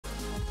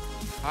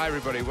Hi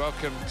everybody,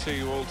 welcome to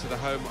you all to the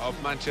home of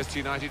Manchester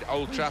United,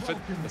 Old Trafford,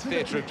 the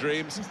theatre of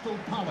dreams.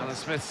 Alan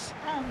Smith's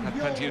had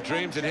plenty of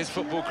dreams in his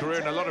football career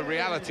and a lot of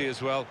reality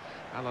as well.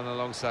 Alan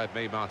alongside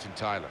me, Martin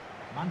Tyler.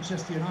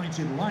 Manchester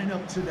United line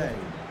up today.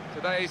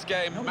 Today's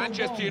game,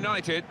 Manchester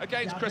United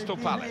against Crystal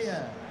Palace.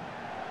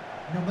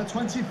 Number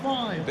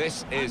 25.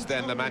 This is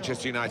then the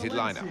Manchester United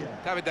lineup.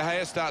 David De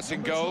Gea starts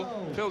in goal.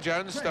 Phil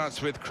Jones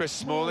starts with Chris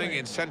Smalling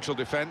in central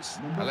defence.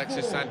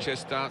 Alexis Sanchez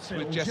starts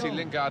with Jesse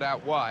Lingard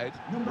out wide.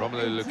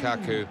 Romelu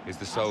Lukaku is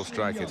the sole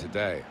striker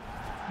today.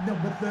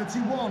 Number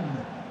 31.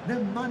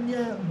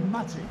 Nemanja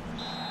Matic.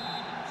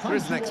 There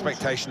is an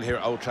expectation here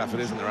at Old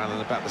Trafford, isn't there,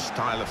 Alan, about the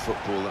style of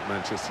football that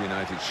Manchester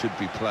United should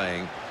be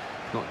playing.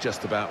 Not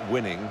just about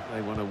winning,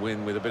 they want to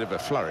win with a bit of a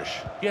flourish.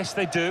 Yes,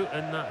 they do,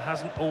 and that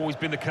hasn't always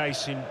been the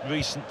case in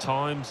recent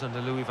times under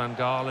Louis van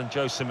Gaal and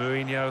Jose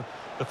Mourinho.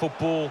 The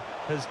football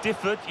has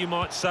differed, you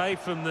might say,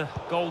 from the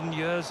golden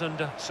years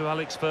under Sir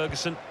Alex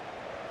Ferguson.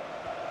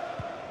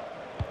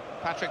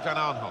 Patrick van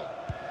Aanholt.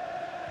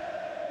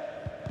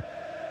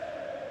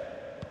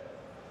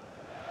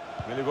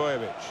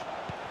 Milivojevic.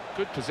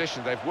 Good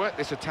position, they've worked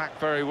this attack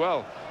very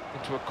well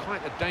into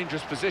quite a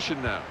dangerous position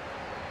now.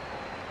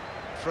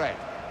 Fred.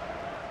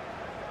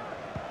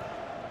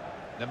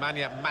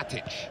 Nemanja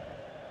Matic.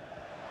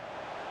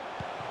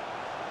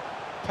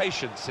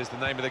 Patience is the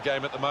name of the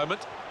game at the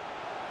moment.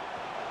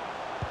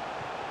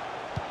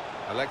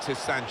 Alexis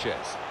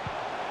Sanchez.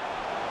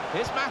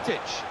 Here's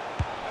Matic.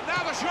 And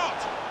now the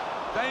shot!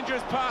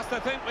 Dangerous pass, I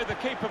think, with the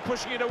keeper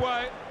pushing it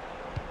away.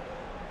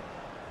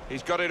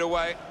 He's got it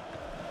away.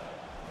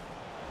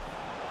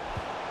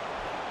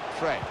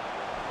 Fred.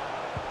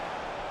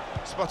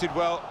 Spotted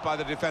well by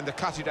the defender,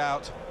 cut it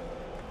out.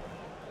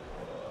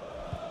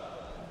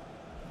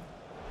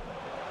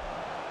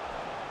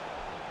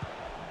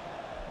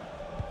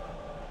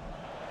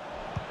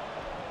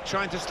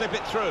 Trying to slip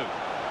it through.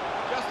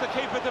 Just the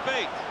keeper to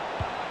beat.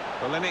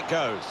 Well, then it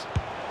goes.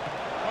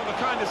 Well, the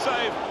kind of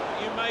save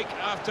you make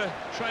after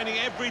training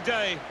every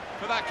day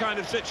for that kind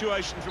of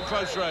situation from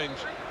close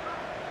range.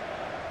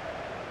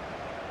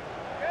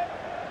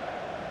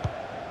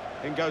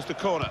 In goes the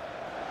corner.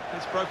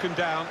 It's broken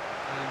down,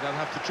 and they'll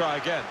have to try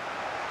again.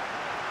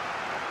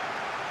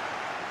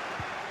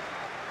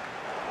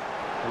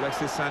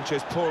 Alexis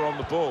Sanchez poor on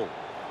the ball.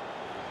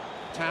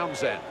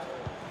 Townsend.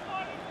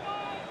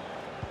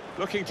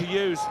 Looking to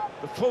use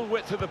the full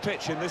width of the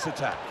pitch in this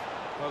attack.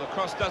 Well, the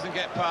cross doesn't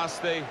get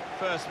past the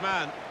first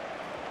man.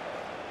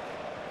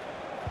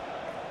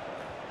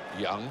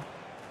 Young.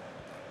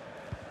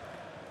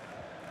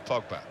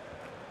 Pogba.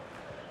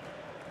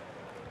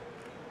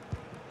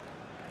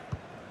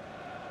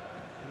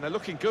 And they're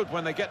looking good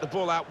when they get the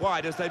ball out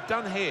wide, as they've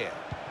done here.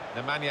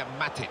 Nemanja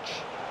Matic.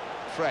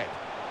 Fred.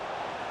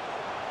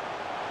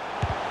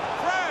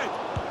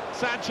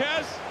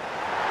 Sanchez.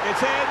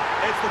 It's in,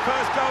 it's the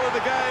first goal of the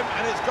game,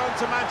 and it's gone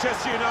to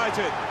Manchester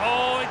United.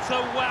 Oh, it's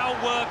a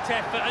well-worked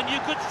effort, and you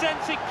could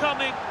sense it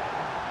coming.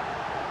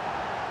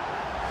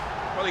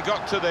 Well, he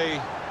got to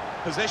the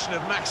position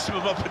of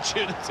maximum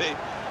opportunity.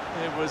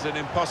 It was an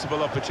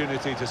impossible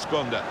opportunity to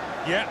squander.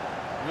 Yeah,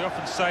 we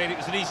often say it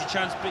was an easy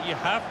chance, but you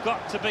have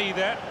got to be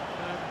there.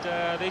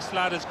 And this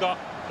lad has got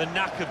the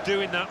knack of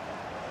doing that.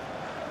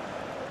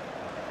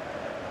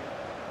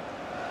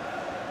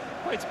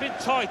 It's been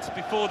tight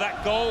before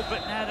that goal,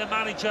 but now the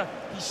manager,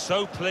 he's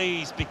so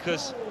pleased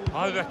because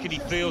I reckon he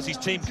feels his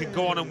team can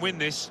go on and win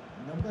this.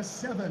 Number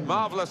 7.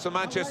 Marvellous for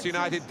Manchester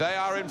United, they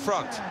are in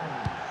front.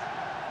 I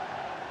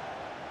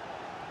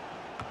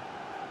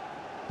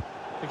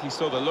think he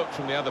saw the look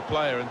from the other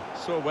player and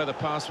saw where the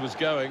pass was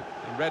going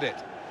and read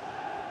it.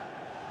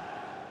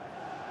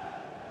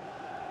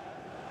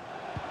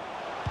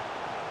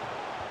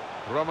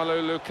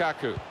 Romelu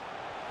Lukaku.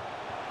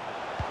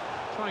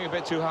 Trying a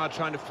bit too hard,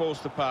 trying to force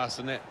the pass,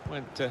 and it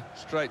went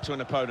straight to an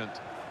opponent.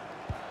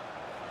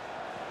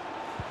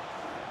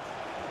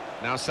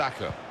 Now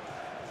Saka.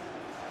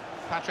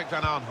 Patrick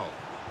van Aanholt.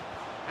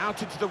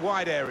 Out into the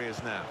wide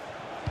areas now.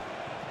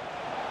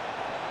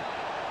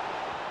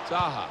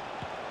 Zaha.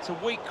 It's a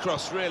weak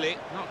cross, really,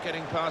 not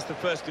getting past the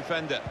first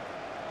defender.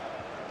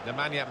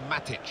 Nemanja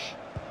Matic.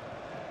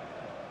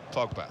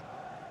 Pogba.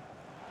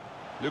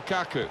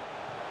 Lukaku.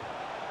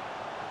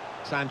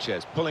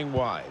 Sanchez pulling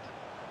wide.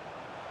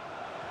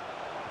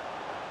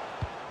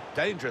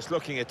 Dangerous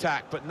looking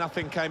attack, but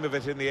nothing came of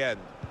it in the end.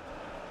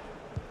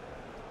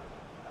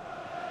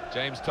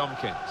 James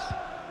Tompkins.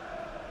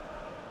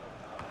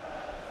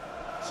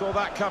 Saw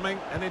that coming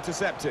and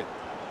intercepted.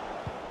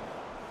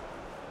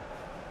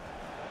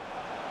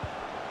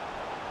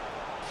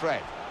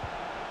 Fred.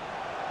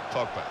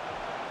 Pogba.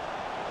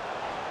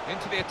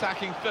 Into the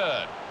attacking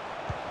third.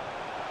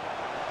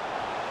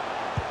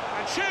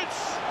 And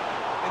shoots!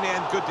 In the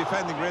end, good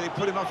defending, really,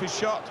 put him off his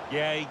shot.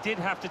 Yeah, he did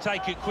have to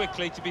take it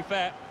quickly, to be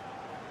fair.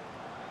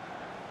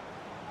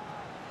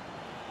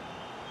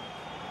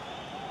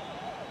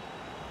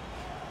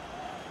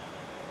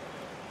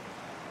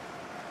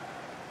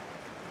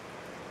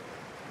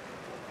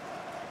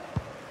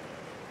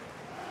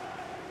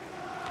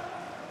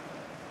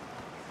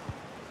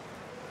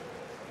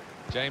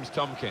 James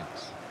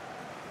Tompkins.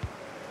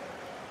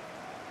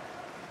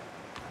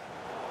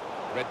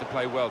 Read the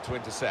play well to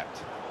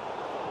intercept.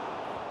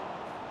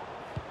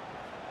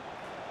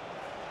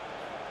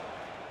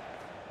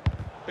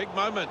 Big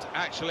moment,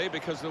 actually,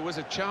 because there was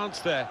a chance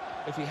there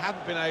if he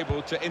hadn't been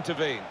able to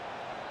intervene.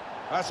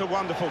 That's a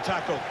wonderful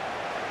tackle.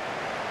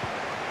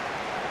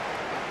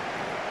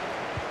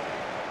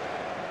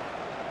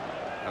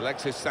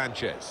 Alexis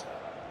Sanchez.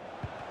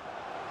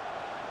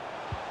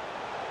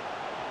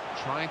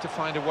 Trying to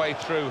find a way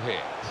through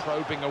here,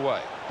 probing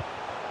away.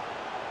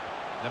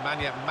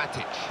 Nemanja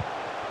Matic.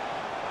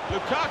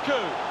 Lukaku!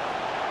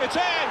 It's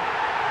in!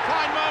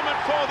 Fine moment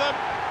for them.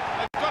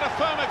 They've got a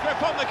firmer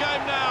grip on the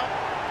game now.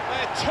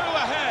 They're 2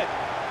 ahead.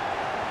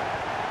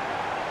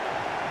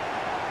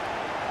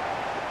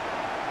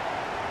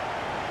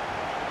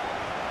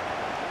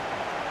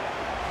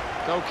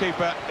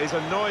 Goalkeeper is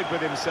annoyed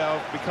with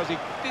himself because he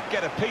did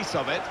get a piece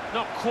of it.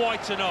 Not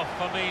quite enough.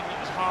 I mean, it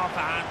was half a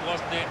hand,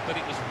 wasn't it? But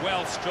it was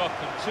well struck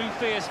and too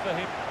fierce for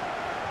him.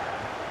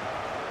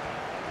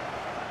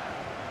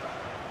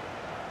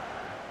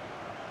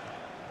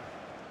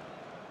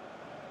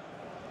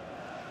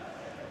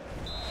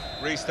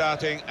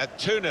 Restarting at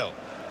 2-0. Goal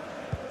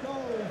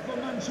for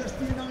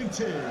Manchester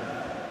United.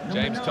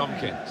 James Number 9,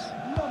 Tompkins.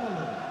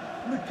 Romelu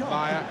Lukaku.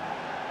 Maya.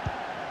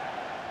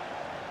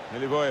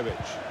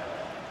 Milivojevic.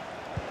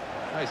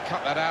 Oh, he's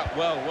cut that out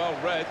well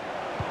read.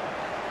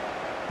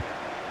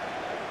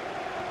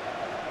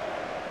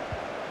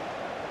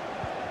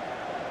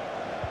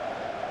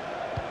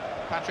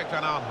 Patrick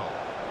Van Aanholt.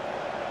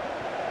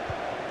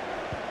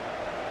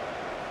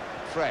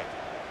 Fred.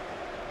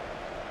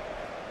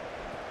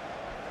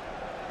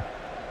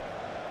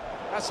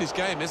 That's his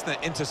game, isn't it?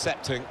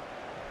 Intercepting.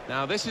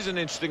 Now, this is an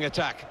interesting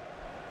attack.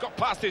 Got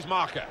past his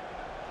marker.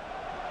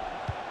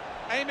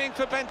 Aiming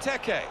for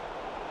Benteke.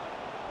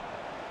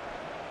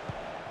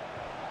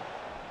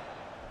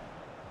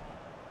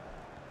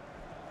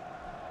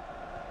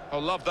 Oh,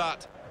 love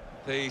that.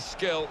 The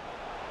skill.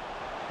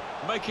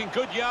 Making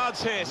good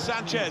yards here,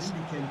 Sanchez.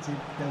 Indicated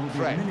there will be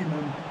Fred. a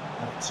minimum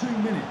of 2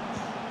 minutes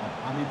of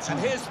added time.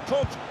 And here's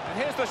Pub, and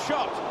here's the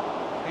shot.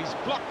 He's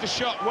blocked the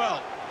shot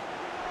well.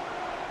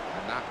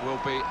 And that will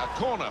be a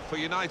corner for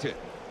United.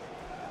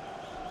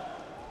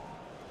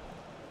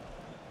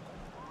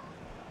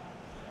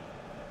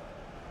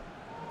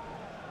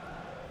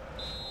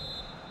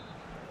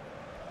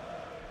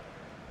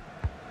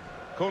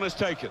 Corner's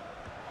taken.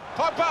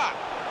 Pogba!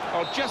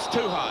 Oh, just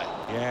too high.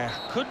 Yeah.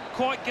 Couldn't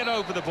quite get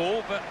over the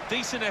ball, but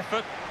decent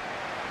effort.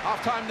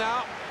 Half-time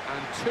now,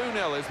 and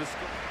 2-0 is the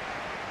score.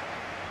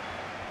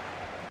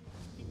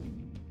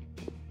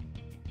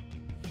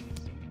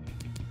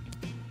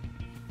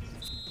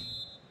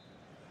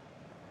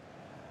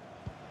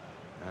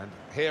 And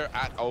here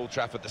at Old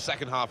Trafford, the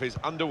second half is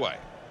underway.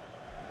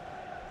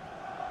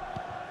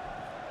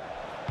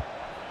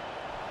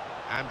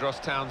 Andros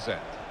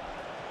Townsend.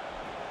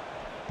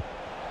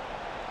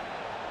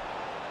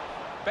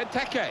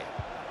 Benteke.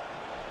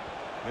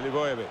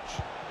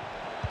 Milivojevic.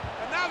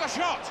 And now the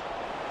shot!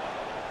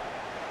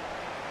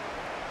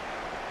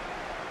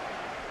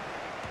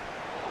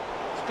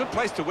 It's a good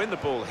place to win the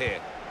ball here.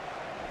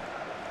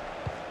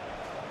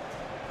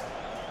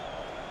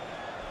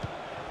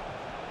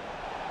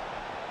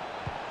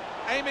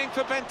 Aiming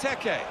for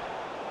Benteke.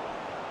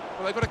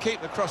 Well, they've got to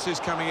keep the crosses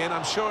coming in.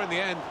 I'm sure in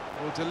the end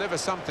will deliver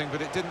something,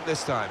 but it didn't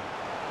this time.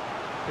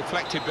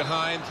 Deflected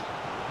behind,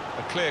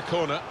 a clear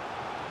corner.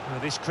 Well,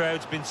 this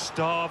crowd's been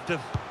starved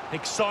of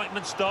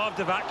excitement, starved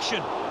of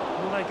action.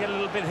 Will they get a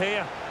little bit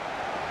here?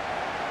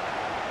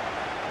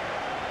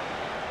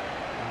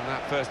 And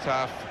that first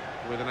half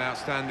with an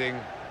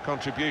outstanding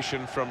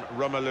contribution from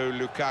Romelu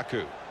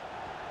Lukaku.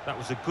 That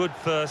was a good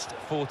first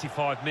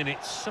 45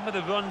 minutes. Some of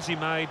the runs he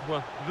made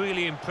were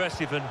really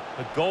impressive, and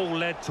a goal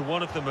led to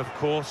one of them, of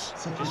course.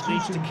 Just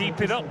needs to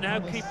keep it up now,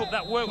 keep up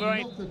that work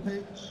rate.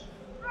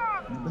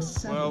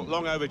 Well,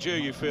 long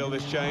overdue, you feel,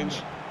 this change.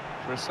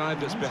 For a side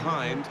that's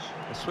behind,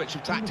 a switch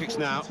of tactics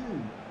now.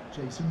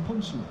 Jason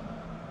Punchler.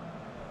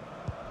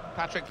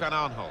 Patrick Van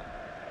Aanholt.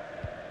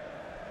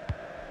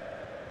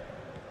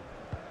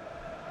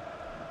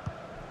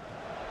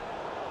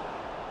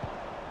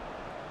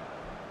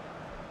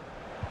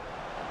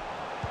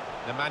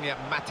 Nemanja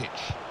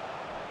Matic.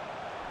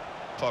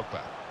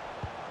 Pogba.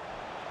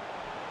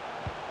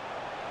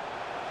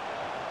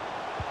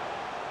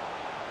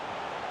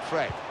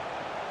 Fred.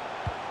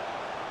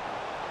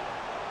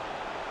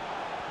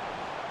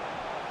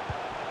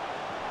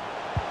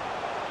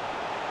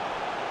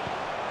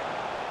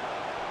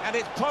 And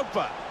it's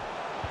Pogba.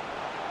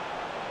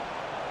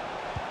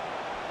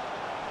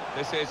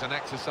 This is an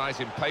exercise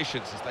in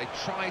patience as they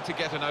try to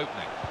get an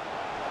opening.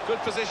 Good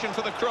position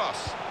for the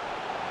cross.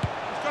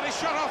 He's got his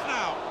shot off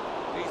now.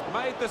 He's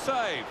made the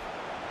save.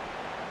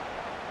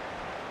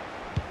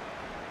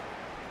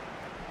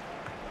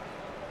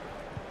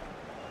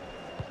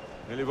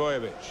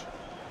 Milivojevic.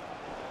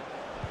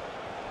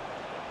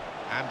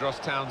 Andros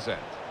Townsend.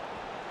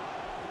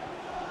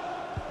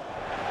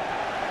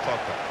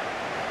 Pogba.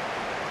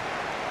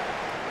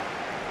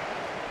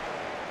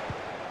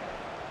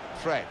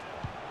 Fred.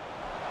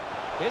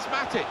 Here's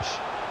Matic.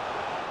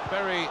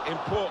 Very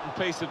important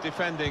piece of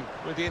defending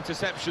with the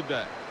interception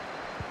there.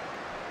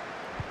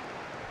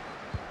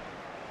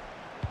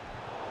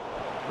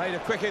 Made a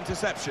quick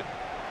interception.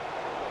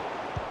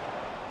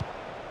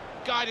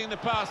 Guiding the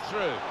pass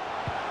through.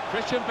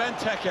 Christian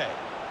Benteke.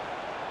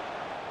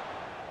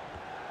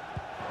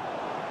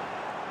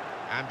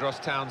 Andros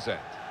Townsend.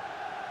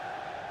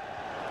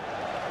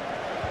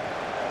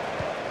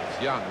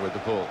 It's Young with the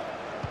ball.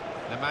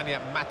 Nemanja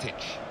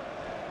Matic.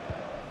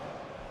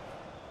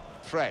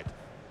 Fred.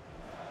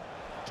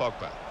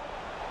 Pogba.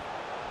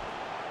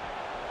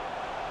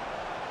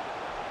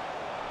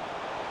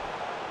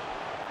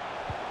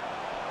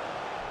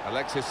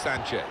 Alexis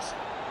Sanchez.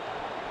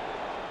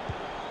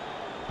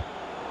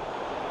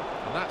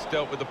 And that's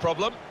dealt with the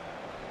problem.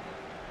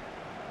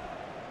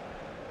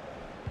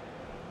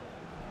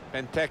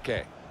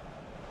 Benteke.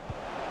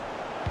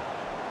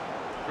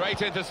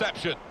 Great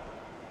interception.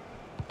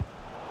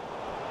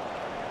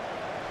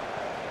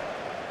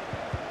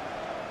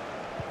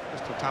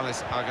 Crystal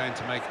Palace are going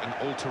to make an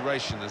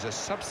alteration. There's a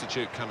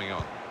substitute coming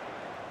on.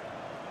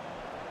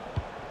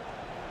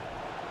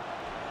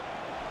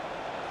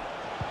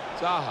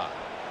 Zaha.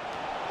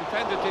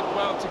 Defender did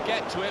well to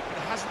get to it, but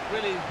hasn't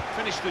really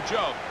finished the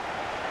job.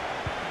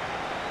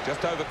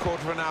 Just over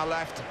quarter of an hour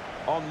left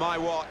on my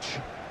watch.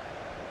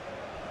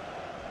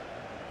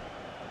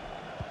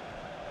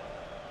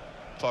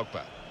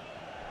 Pogba.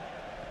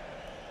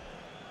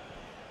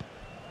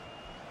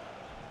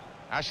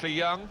 Ashley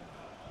Young.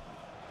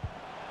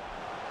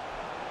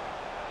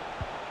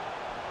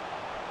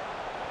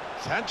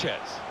 Sanchez.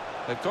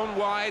 They've gone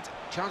wide.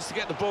 Chance to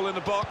get the ball in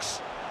the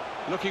box.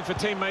 Looking for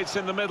teammates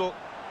in the middle.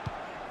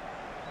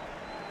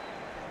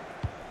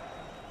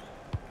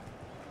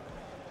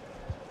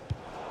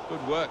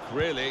 Good work,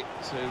 really,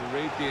 to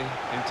read the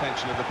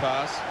intention of the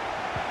pass.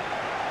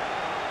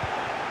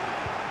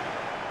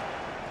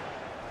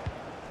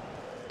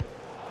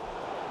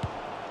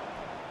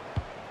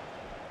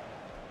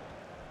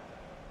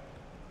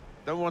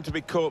 Don't want to be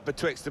caught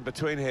betwixt and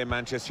between here,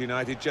 Manchester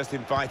United, just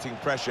inviting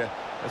pressure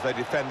as they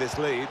defend this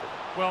lead.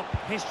 Well,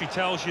 history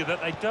tells you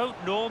that they don't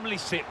normally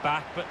sit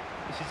back, but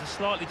this is a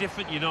slightly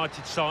different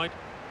United side.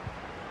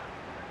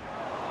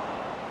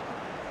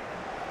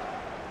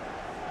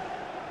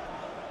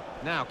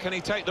 Now, can he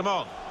take them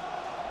on?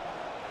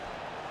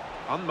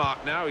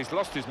 Unmarked now, he's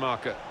lost his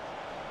marker.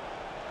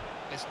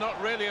 It's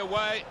not really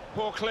away,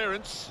 poor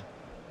clearance.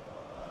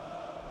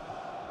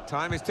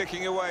 Time is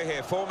ticking away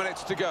here, 4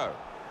 minutes to go.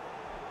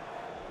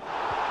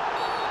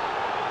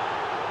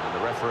 And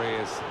the referee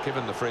has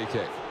given the free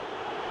kick.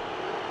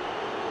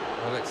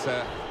 Well, it's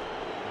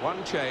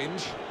one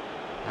change,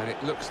 and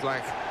it looks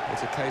like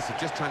it's a case of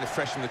just trying to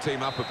freshen the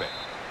team up a bit.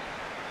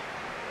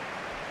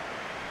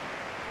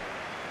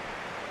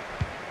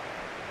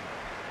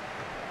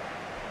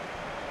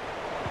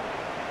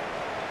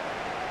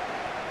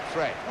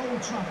 Fred.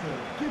 Old Trafford,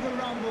 give a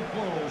round of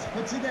applause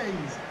for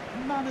today's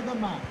man of the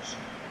match.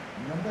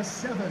 Number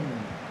 7,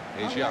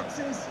 Here's Young.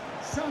 Alexis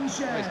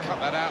Sanchez. He's cut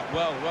that out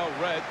well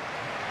read.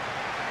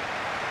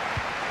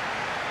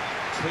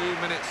 2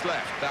 minutes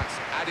left, that's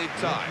added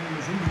time.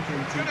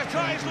 Gonna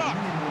try his luck.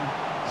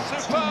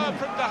 Superb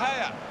from De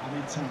Gea.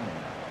 Added time.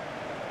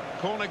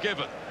 Corner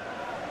given.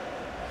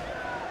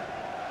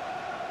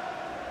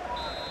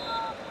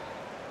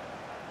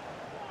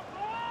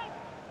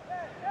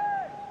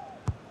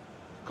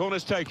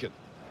 Corner's taken.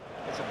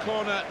 It's a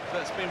corner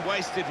that's been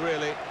wasted,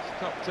 really.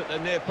 Stopped at the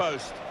near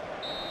post.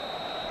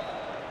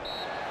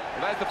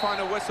 Well, there's the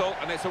final whistle,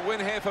 and it's a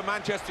win here for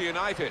Manchester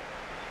United.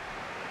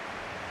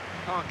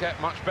 Can't get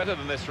much better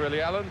than this,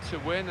 really, Alan, to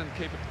win and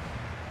keep it